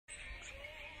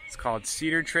It's called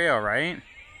Cedar Trail, right?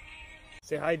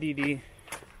 Say hi, Dee Dee.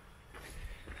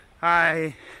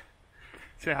 Hi.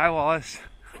 Say hi, Wallace.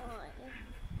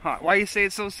 Hi. Why you say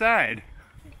it so sad?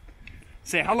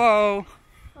 Say hello.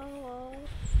 Hello.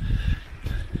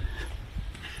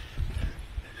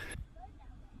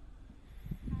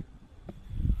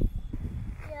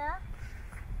 Yeah.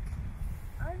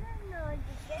 I don't know how to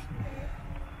get there.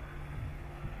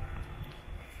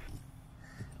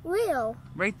 Leo.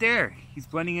 Right there. He's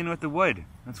blending in with the wood.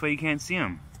 That's why you can't see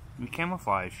him. In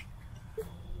camouflage.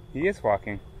 He is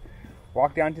walking.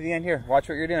 Walk down to the end here. Watch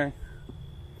what you're doing.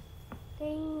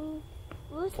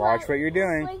 Watch what you're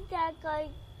doing. Like that guy.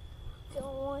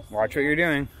 Watch what you're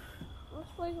doing. Looks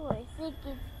like I think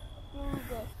it's doing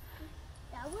this.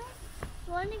 That way?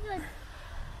 Wanna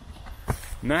go?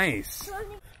 Nice.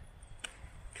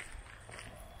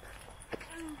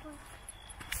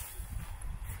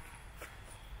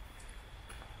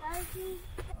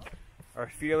 Our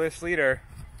fearless leader.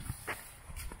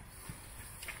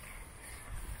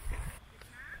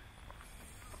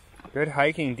 Good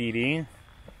hiking, Dee Dee.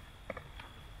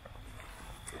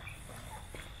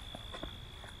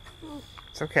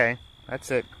 It's okay. That's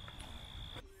it.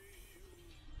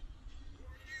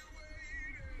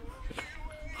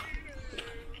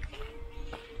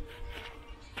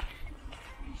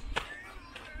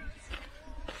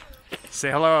 Say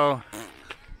hello.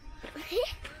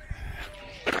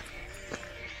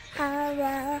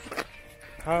 Hello.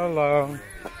 Hello.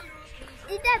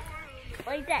 Eat that.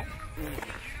 Like that.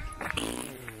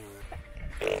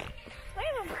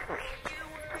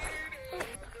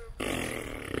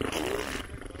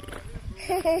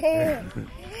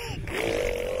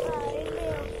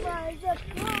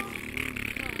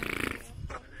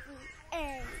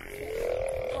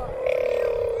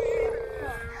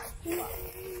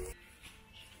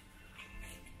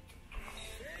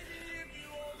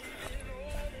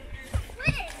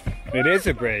 It is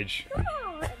a bridge.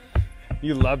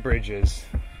 You love bridges.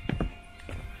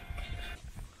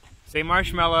 Say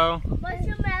marshmallow.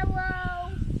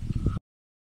 Marshmallow.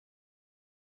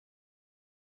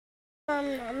 Na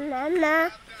na na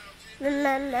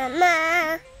na na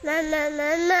na na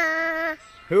na na.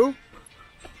 Who?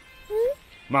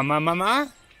 Mama,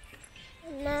 mama?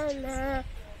 Na na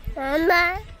na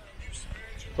na.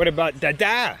 What about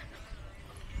dada?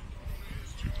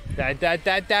 Da da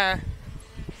da da.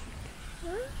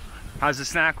 How's the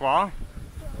snack wall?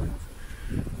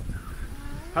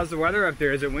 How's the weather up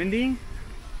there? Is it windy?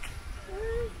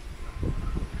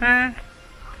 Huh?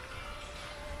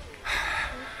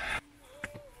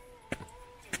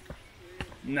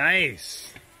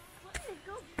 Nice.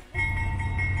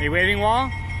 Are you waving, Wall?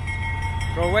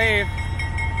 Go wave.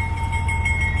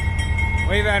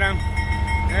 Wave at him.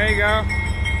 There you go.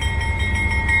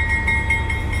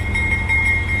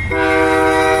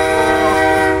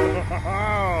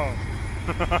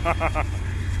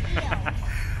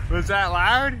 Was that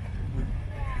loud?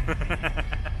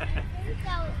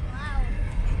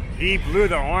 He blew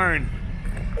the horn.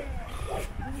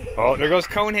 Oh, there goes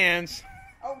Cone Hands.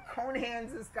 Oh, Cone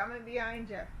Hands is coming behind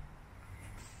you.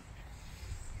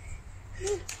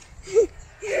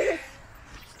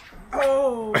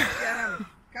 Oh, get him.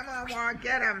 Come on, Wall,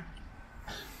 get him.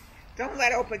 Don't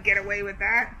let Opa get away with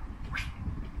that.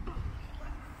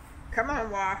 Come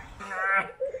on, Wall.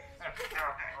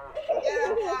 Get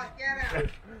him, Wall, get him.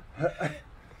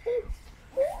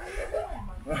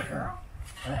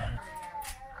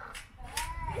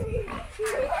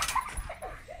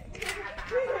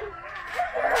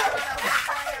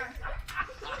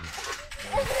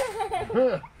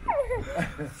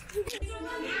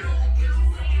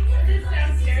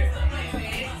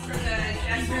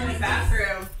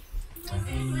 Bathroom.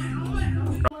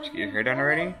 Did you get your hair done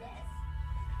already?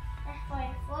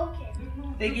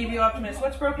 They gave you Optimus.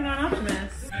 What's broken on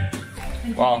Optimus?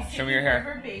 Well, show me your hair.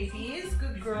 For babies,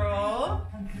 good girl.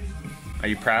 Are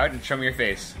you proud? And show me your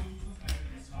face.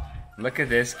 Look at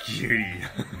this cutie.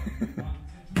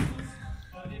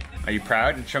 Are you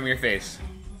proud? And show me your face.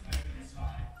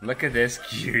 Look at this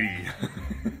cutie.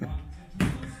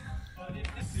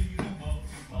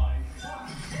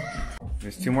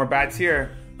 There's two more bats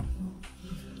here.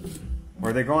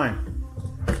 Where are they going?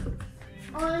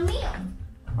 On a meal.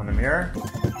 On the mirror?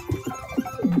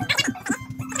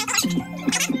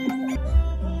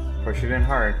 Push it in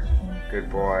hard. Good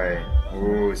boy.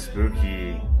 Ooh,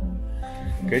 spooky.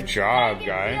 Good job,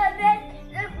 guy. That's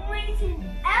the greatest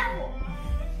ever.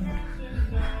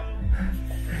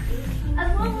 I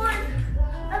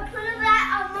put that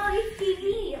on my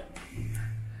TV.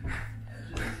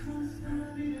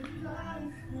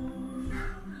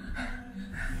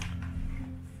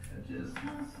 Did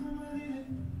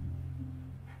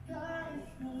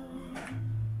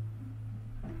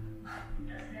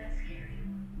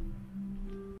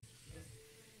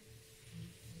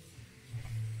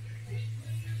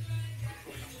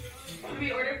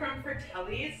we order from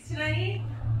Fratelli's tonight?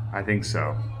 I think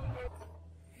so.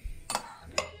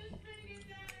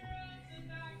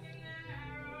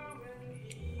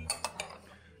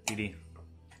 Didi.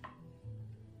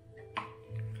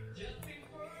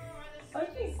 Oh,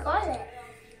 she's got it.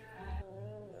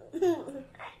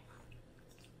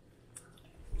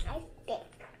 I think.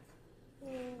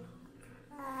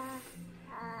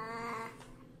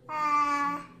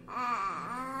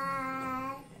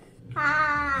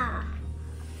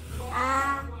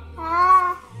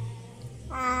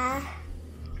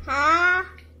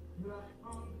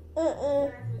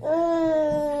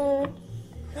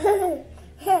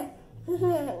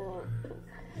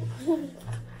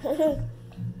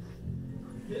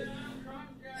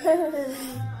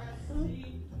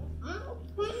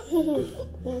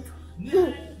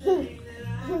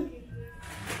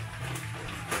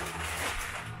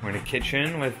 We're in the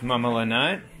kitchen with Mama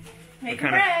Lynette. Making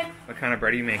bread. What kind of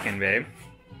bread are you making, babe?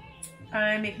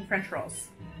 I'm making French rolls.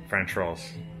 French rolls.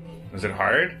 Was it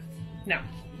hard? No.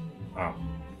 Oh.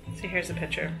 So here's a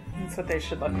picture. That's what they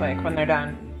should look like when they're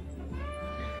done.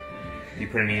 You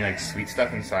put any like sweet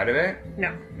stuff inside of it?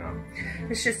 No. No.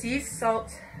 It's just yeast,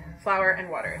 salt, flour, and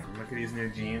water. Look at these new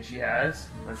jeans she has.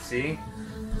 Let's see.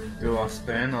 Do a little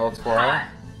spin, a little twirl. Hot,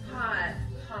 hot,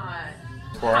 hot.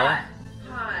 Twirl. Hot,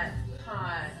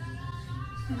 hot,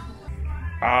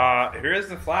 hot. Here's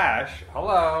the flash.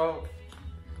 Hello.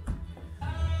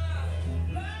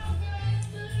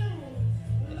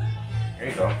 There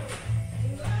you go.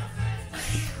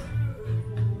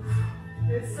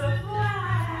 It's a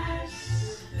flash.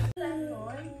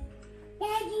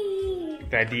 Daddy.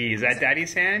 Daddy, is that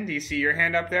Daddy's hand? Do you see your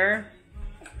hand up there?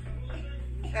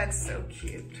 That's so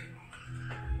cute.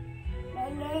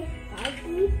 Daddy, how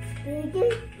do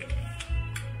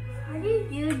you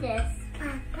do this?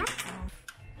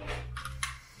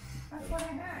 That's what I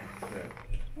had.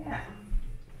 Yeah.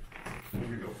 Here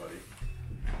we go, buddy.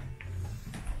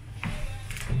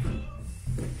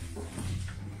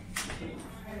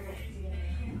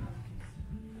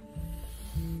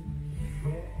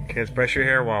 Okay, let's brush your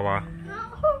hair, Wawa.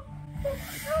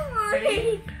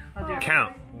 Ready? I'll do it.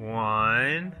 Count.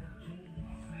 1,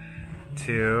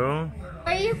 2.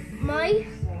 My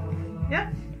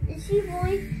Yep. is she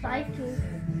voice 5 to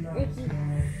Ricky?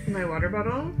 My water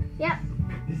bottle. Yep.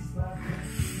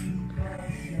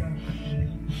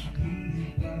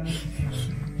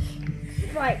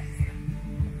 Right.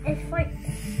 It's like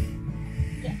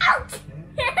get out.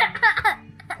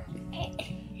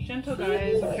 Gentle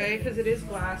guys, okay? Because it is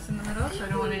glass in the middle, so I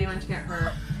don't want anyone to get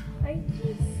hurt.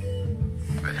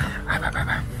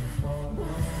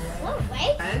 Oh,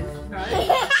 wait.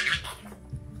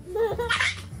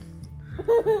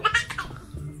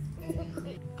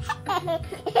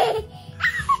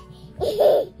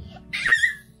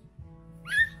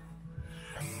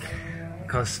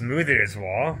 Look how smooth it is,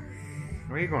 Wall.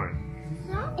 Where are you going?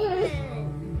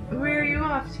 Where are you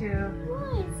off to?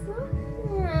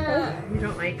 You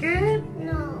don't like it?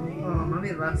 No. Oh,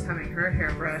 Mommy loves having her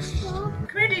hair brushed. Come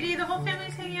here, Didi. The whole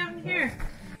family's hanging out in here.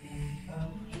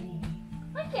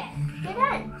 Okay, get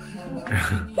on.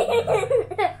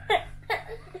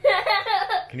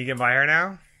 Can you get my hair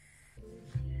now?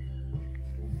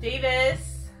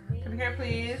 Davis, come here,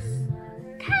 please.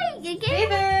 Hey, you're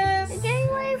Davis! getting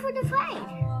ready for the fight.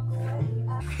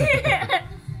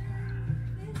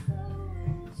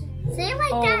 Say it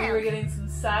like Oh, that. you were getting some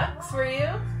socks, were you?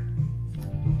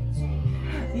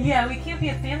 Yeah, we can't be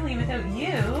a family without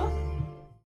you.